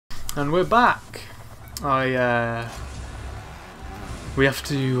And we're back. We have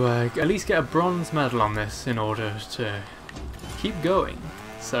to at least get a bronze medal on this in order to keep going.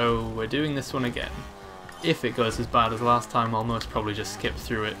 So we're doing this one again. If it goes as bad as last time, I'll most probably just skip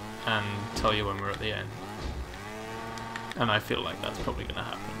through it and tell you when we're at the end. And I feel like that's probably going to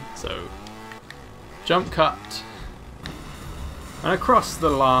happen. So, jump cut. And across the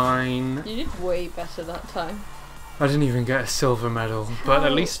line. You did way better that time. I didn't even get a silver medal, but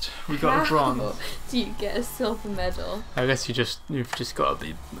at least we got a bronze. Do you get a silver medal? I guess you've just got to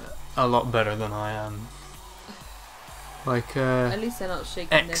be a lot better than I am. Like at least they're not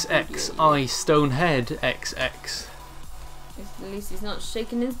shaking XXI Stonehead XX. At least he's not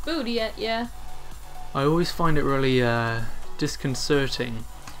shaking his booty at ya. I always find it really disconcerting.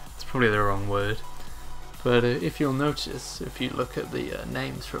 It's probably the wrong word, but if you'll notice, if you look at the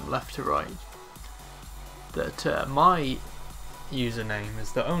names from left to right, that my username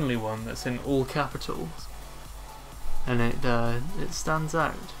is the only one that's in all capitals, and it stands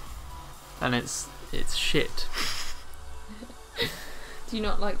out, and it's shit. Do you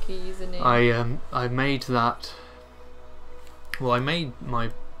not like your username? I made that. Well, I made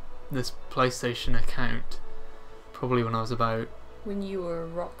this PlayStation account probably when I was about. When you were a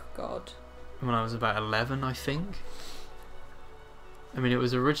rock god. When I was about 11, I think. I mean, it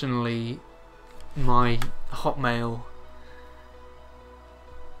was originally my Hotmail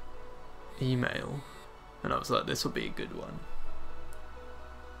email, and I was like, this will be a good one.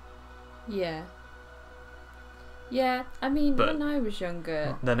 Yeah. Yeah, I mean, but when I was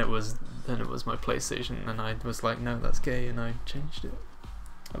younger. Then it was my PlayStation, and I was like, no, that's gay, and I changed it.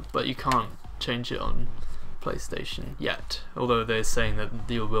 But you can't change it on PlayStation yet, although they're saying that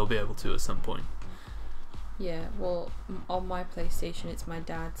you will be able to at some point. Yeah, well, on my PlayStation, it's my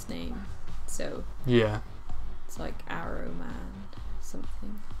dad's name, so yeah, it's like Arrow Man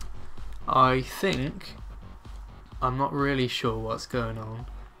something. I think, I'm not really sure what's going on,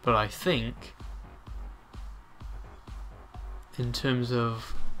 but I think in terms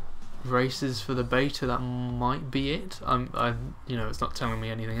of races for the beta, that might be it. It's not telling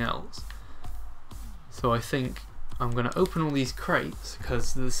me anything else. So I think I'm going to open all these crates,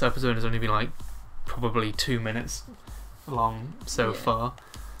 because this episode has only been like probably 2 minutes long so far.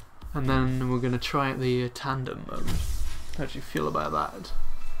 And then we're going to try out the tandem mode. How do you feel about that?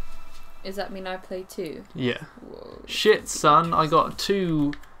 Does that mean I play too? Yeah. Whoa, shit, son, I got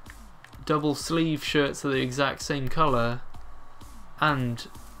 2 double sleeve shirts of the exact same colour and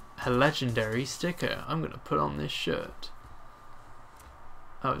a legendary sticker. I'm going to put on this shirt.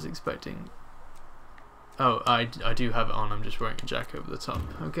 I was expecting... Oh, I do have it on, I'm just wearing a jacket over the top.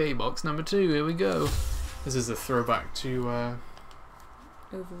 Okay, box number 2, here we go. This is a throwback to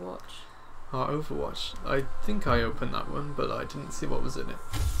Overwatch. Our Overwatch. I think I opened that one, but I didn't see what was in it.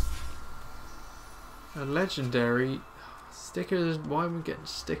 A legendary... Stickers? Why are we getting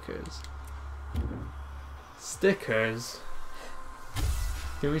stickers? Stickers?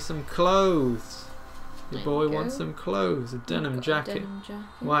 Give me some clothes. Your boy wants some clothes. A denim jacket.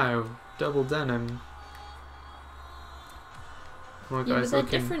 Wow, double denim. My guy's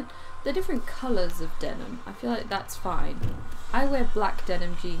looking... They're different colours of denim. I feel like that's fine. I wear black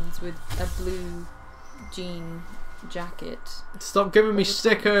denim jeans with a blue jean jacket. Stop giving me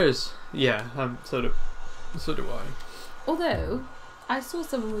stickers! Yeah, so do I. Although, I saw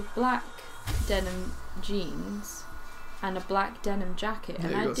someone with black denim jeans and a black denim jacket,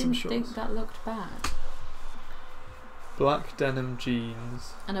 and I didn't think that looked bad. Black denim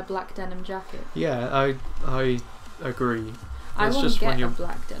jeans and a black denim jacket. Yeah, I agree. I want to get a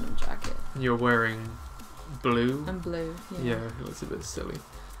black denim jacket. You're wearing blue? And blue, yeah. Yeah, it looks a bit silly.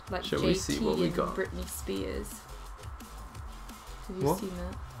 Like Shall JT we see what we and got? Britney Spears. Have you What? seen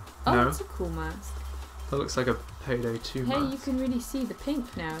that? Oh, No. that's a cool mask. That looks like a Payday 2 mask. Hey, you can really see the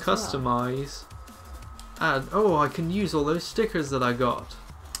pink now as Customize. Add. Oh, I can use all those stickers that I got.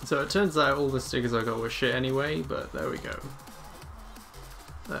 So it turns out all the stickers I got were shit anyway, but there we go.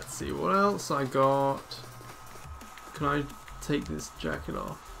 Let's see what else I got. Can I take this jacket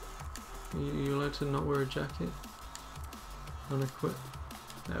off? Are you allowed to not wear a jacket? Unequip.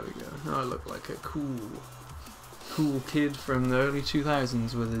 There we go. Now I look like a cool kid from the early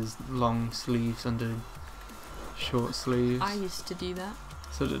 2000s with his long sleeves under short sleeves. I used to do that.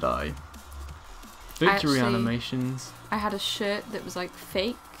 So did I. Victory animations. I had a shirt that was like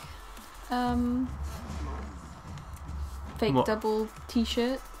fake. Fake What? double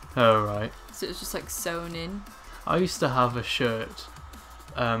t-shirt. Oh right. So it was just like sewn in. I used to have a shirt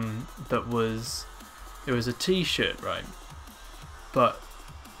that was... It was a t-shirt, right? But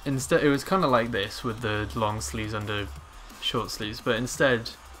instead, it was kind of like this with the long sleeves under short sleeves, but instead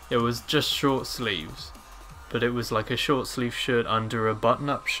it was just short sleeves, but it was like a short sleeve shirt under a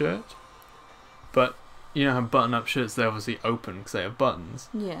button-up shirt. But you know how button-up shirts, they obviously open because they have buttons.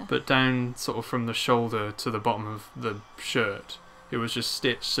 Yeah. But down sort of from the shoulder to the bottom of the shirt, it was just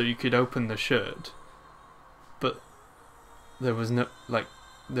stitched so you could open the shirt. But there was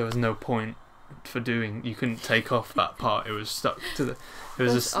no point for doing. You couldn't take off that part. It was stuck to the. It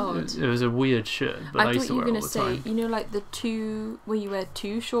was it was a weird shirt, but I used to wear it all the time. I thought you were gonna say, you know, like the two where you wear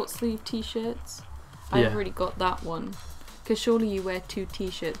two short sleeve t-shirts. I've already got that one, because surely you wear two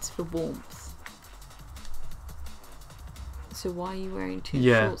t-shirts for warmth. So why are you wearing two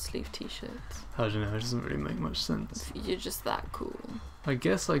short sleeve t-shirts? I don't know. It doesn't really make much sense. You're just that cool. I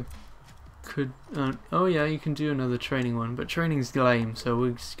guess I could. Oh yeah, you can do another training one, but training's lame, so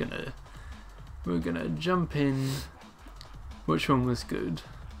we're gonna jump in. Which one was good?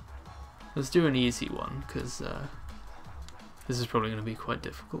 Let's do an easy one, because this is probably going to be quite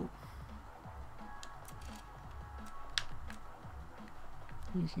difficult.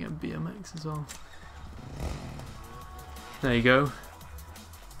 You can get BMX as well. There you go.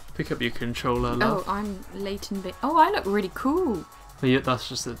 Pick up your controller, love. Oh, I'm late in bit. Oh, I look really cool. Yeah, that's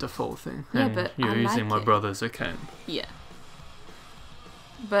just the default thing. Yeah, and but you're I using like my brother's account. Yeah.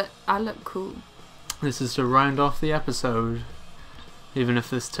 But I look cool. This is to round off the episode, even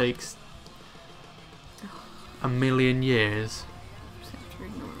if this takes a million years. Just have to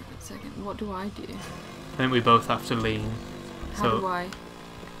ignore it a second. What do I do? I think we both have to lean. How do I?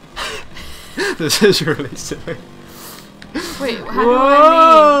 This is really silly. Wait, how do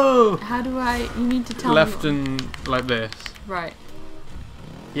I lean? How do I? You need to tell me. Left and like this. Right.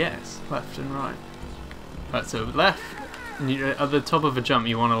 Yes, left and right. Right, so left. And you, at the top of a jump,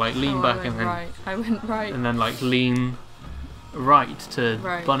 you want to like lean back and then. Right. I went right. And then like lean right to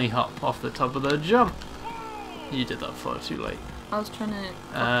bunny hop off the top of the jump. You did that far too late. I was trying to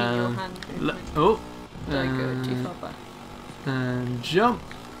copy your hand movement. Oh. Did I go too far back? And jump.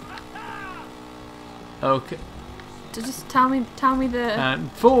 Okay. So just tell me the.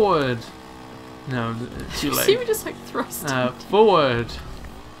 And forward. No, too late. See me just like thrust. Forward.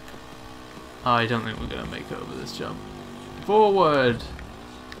 I don't think we're gonna make it over this jump. Forward.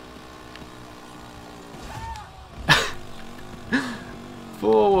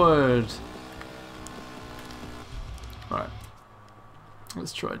 Forward. Right.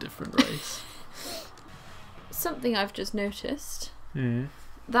 Let's try a different race. Something I've just noticed. Hmm.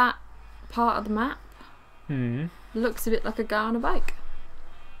 That part of the map looks a bit like a guy on a bike.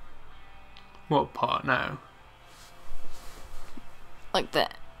 What part now? Like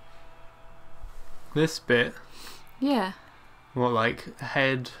that. This bit? Yeah. What, like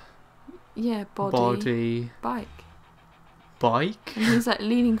head? Yeah, body, bike. Bike? And he's like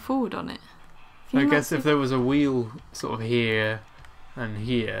leaning forward on it. I guess if there was a wheel sort of here and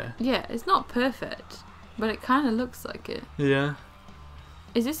here. Yeah, it's not perfect, but it kind of looks like it. Yeah.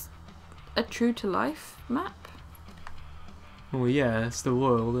 Is this a true to life map? Well, yeah, it's the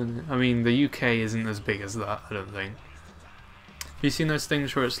world, isn't it? I mean, the UK isn't as big as that, I don't think. Have you seen those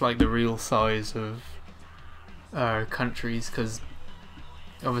things where it's like the real size of countries? Because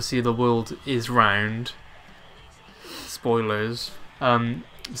obviously the world is round. Spoilers.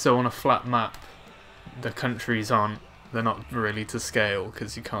 So on a flat map, the countries they're not really to scale,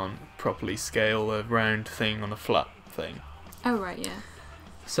 because you can't properly scale a round thing on a flat thing. Oh, right, yeah.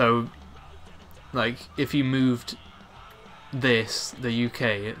 So, like, if you moved this, the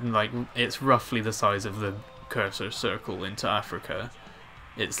UK, like, it's roughly the size of the cursor circle into Africa.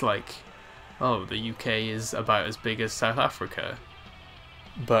 It's like, oh, the UK is about as big as South Africa.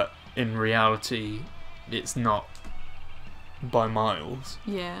 But in reality, it's not by miles.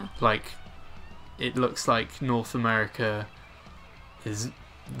 Yeah. Like, it looks like North America is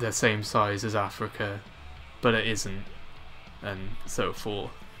the same size as Africa, but it isn't, and so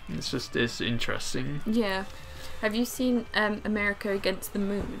forth. It's interesting. Yeah. Have you seen America Against the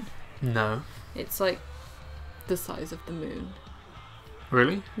Moon? No. It's like the size of the moon.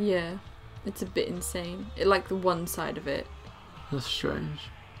 Really? Yeah. It's a bit insane. Like the one side of it. That's strange.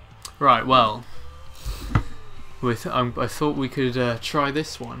 Right, well, I thought we could try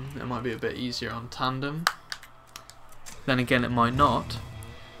this one. It might be a bit easier on tandem. Then again, it might not.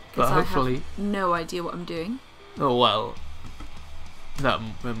 But hopefully, I have no idea what I'm doing. Oh well,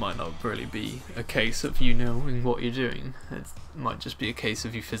 it might not really be a case of you knowing what you're doing. It might just be a case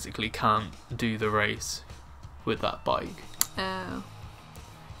of you physically can't do the race with that bike. Oh.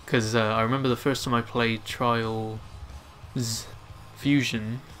 Because I remember the first time I played Trials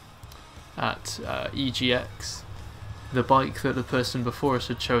Fusion at EGX, the bike that the person before us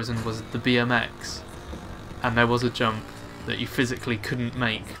had chosen was the BMX, and there was a jump that you physically couldn't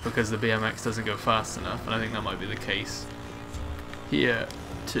make because the BMX doesn't go fast enough, and I think that might be the case here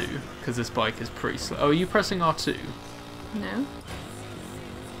too, because this bike is pretty slow. Oh, are you pressing R2? No.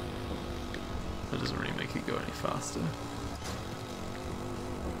 That doesn't really make it go any faster.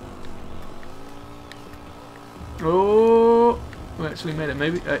 Oh, we actually made it.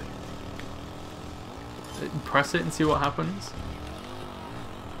 Maybe press it and see what happens.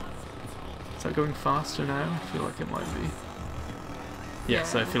 Is that going faster now? I feel like it might be.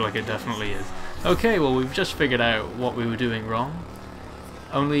 Yes, I feel like it definitely is. Okay, well we've just figured out what we were doing wrong.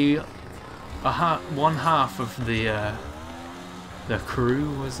 Only one half of the crew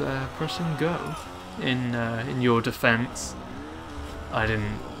was pressing go. In your defence, I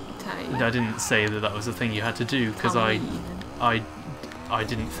didn't say that was the thing you had to do because I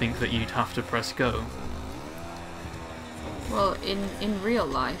didn't think that you'd have to press go. Well, in real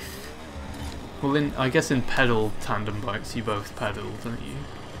life. Well, I guess in pedal tandem bikes you both pedal, don't you?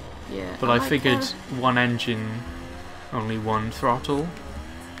 Yeah. But I figured one engine, only one throttle.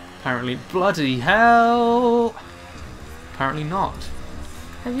 Apparently, bloody hell! Apparently not.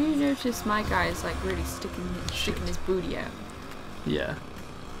 Have you noticed my guy is like really sticking his booty out? Yeah.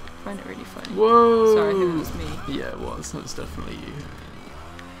 I find it really funny. Whoa! Sorry, I think it was me. Yeah, it was. That's definitely you.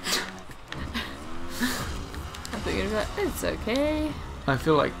 I think it was like, it's okay. I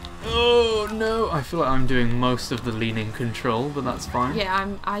feel like, oh no! I feel like I'm doing most of the leaning control, but that's fine.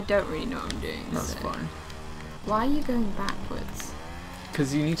 Yeah, I don't really know what I'm doing. That's fine. Why are you going backwards?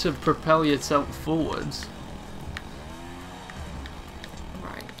 Because you need to propel yourself forwards.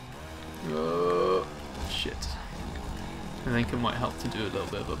 Right. Oh, shit. I think it might help to do a little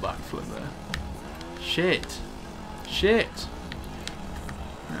bit of a backflip there. Shit! Shit!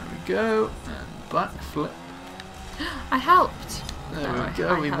 There we go. And backflip. I helped! There no, we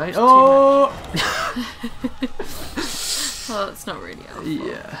go, we made. Oh! Well, that's not really helpful.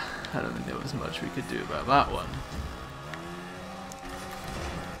 Yeah, I don't think there was much we could do about that one.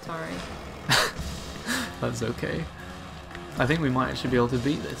 Sorry. That's okay. I think we might actually be able to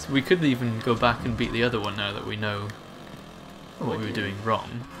beat this. We could even go back and beat the other one now that we know what we were doing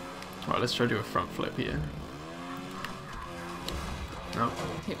wrong. Right, let's try to do a front flip here. No.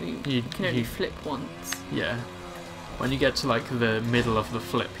 I think you can only flip once. Yeah. When you get to like the middle of the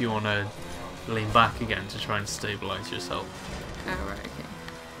flip, you want to lean back again to try and stabilize yourself. Oh, right, okay.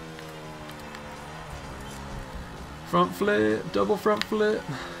 Front flip, double front flip,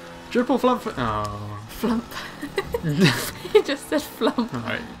 triple front flip. Oh. Flump. You just said flump.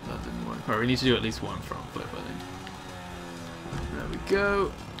 Alright, that didn't work. Alright, we need to do at least one front flip, I think. There we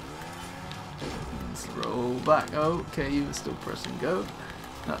go. Let's roll back. Okay, you were still pressing go.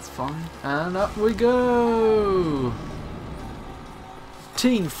 That's fine. And up we go!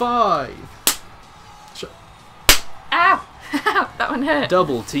 Team 5! Ow! That one hurt.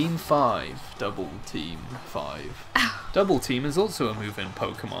 Double Team 5. Double Team 5. Ow. Double Team is also a move in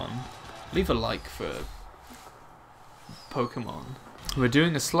Pokemon. Leave a like for Pokemon. We're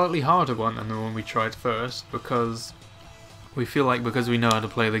doing a slightly harder one than the one we tried first because we feel like because we know how to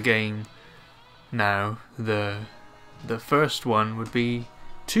play the game now, the first one would be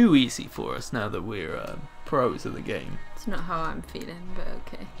too easy for us now that we're pros of the game. It's not how I'm feeling, but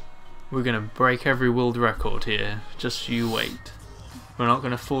okay. We're gonna break every world record here. Just you wait. We're not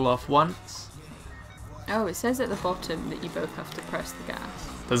gonna fall off once. Oh, it says at the bottom that you both have to press the gas.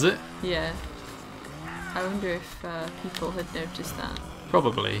 Does it? Yeah. I wonder if people had noticed that.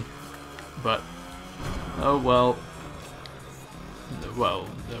 Probably. But oh well. Well,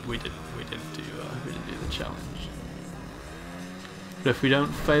 we didn't do the challenge. But if we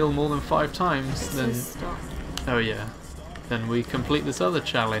don't fail more than 5 times, then stop. Oh yeah, then we complete this other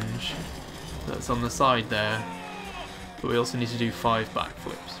challenge that's on the side there. But we also need to do 5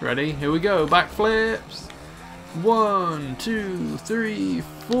 backflips. Ready? Here we go. Backflips. 1, 2, 3,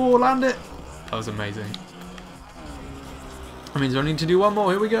 4. Land it. That was amazing. That means I need to do 1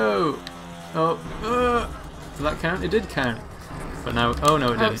 more. Here we go. Oh, did that count? It did count. But now, oh no,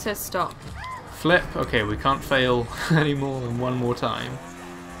 it didn't. Oh, it says stop. Flip. Okay, we can't fail any more than 1 more time.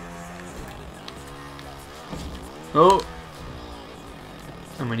 Oh.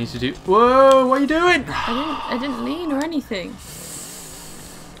 And we need to do. Whoa! What are you doing? I didn't lean or anything.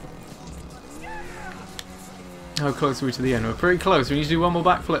 How close are we to the end? We're pretty close. We need to do 1 more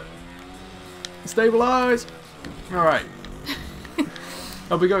backflip. Stabilize. All right.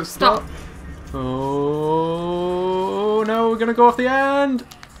 Up we go. Stop. Oh no! We're gonna go off the end.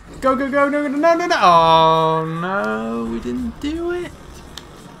 Go go go! No no no no no! Oh no! We didn't do it.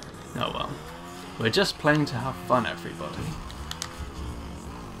 Oh well. We're just playing to have fun, everybody.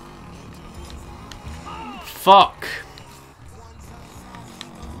 Fuck!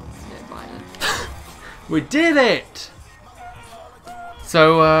 We did it!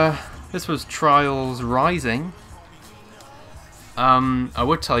 So, this was Trials Rising. I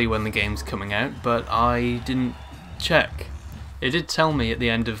would tell you when the game's coming out, but I didn't check. It did tell me at the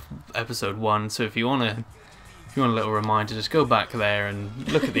end of episode 1, so if you want a little reminder, just go back there and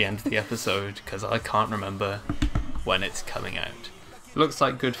look at the end of the episode, because I can't remember when it's coming out. Looks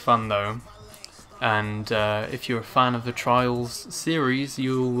like good fun though, and if you're a fan of the Trials series,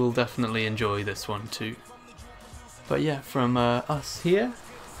 you will definitely enjoy this one too. But yeah, from us here,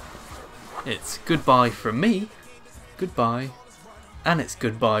 it's goodbye from me, goodbye, and it's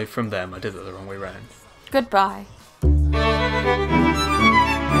goodbye from them. I did it the wrong way round. Goodbye.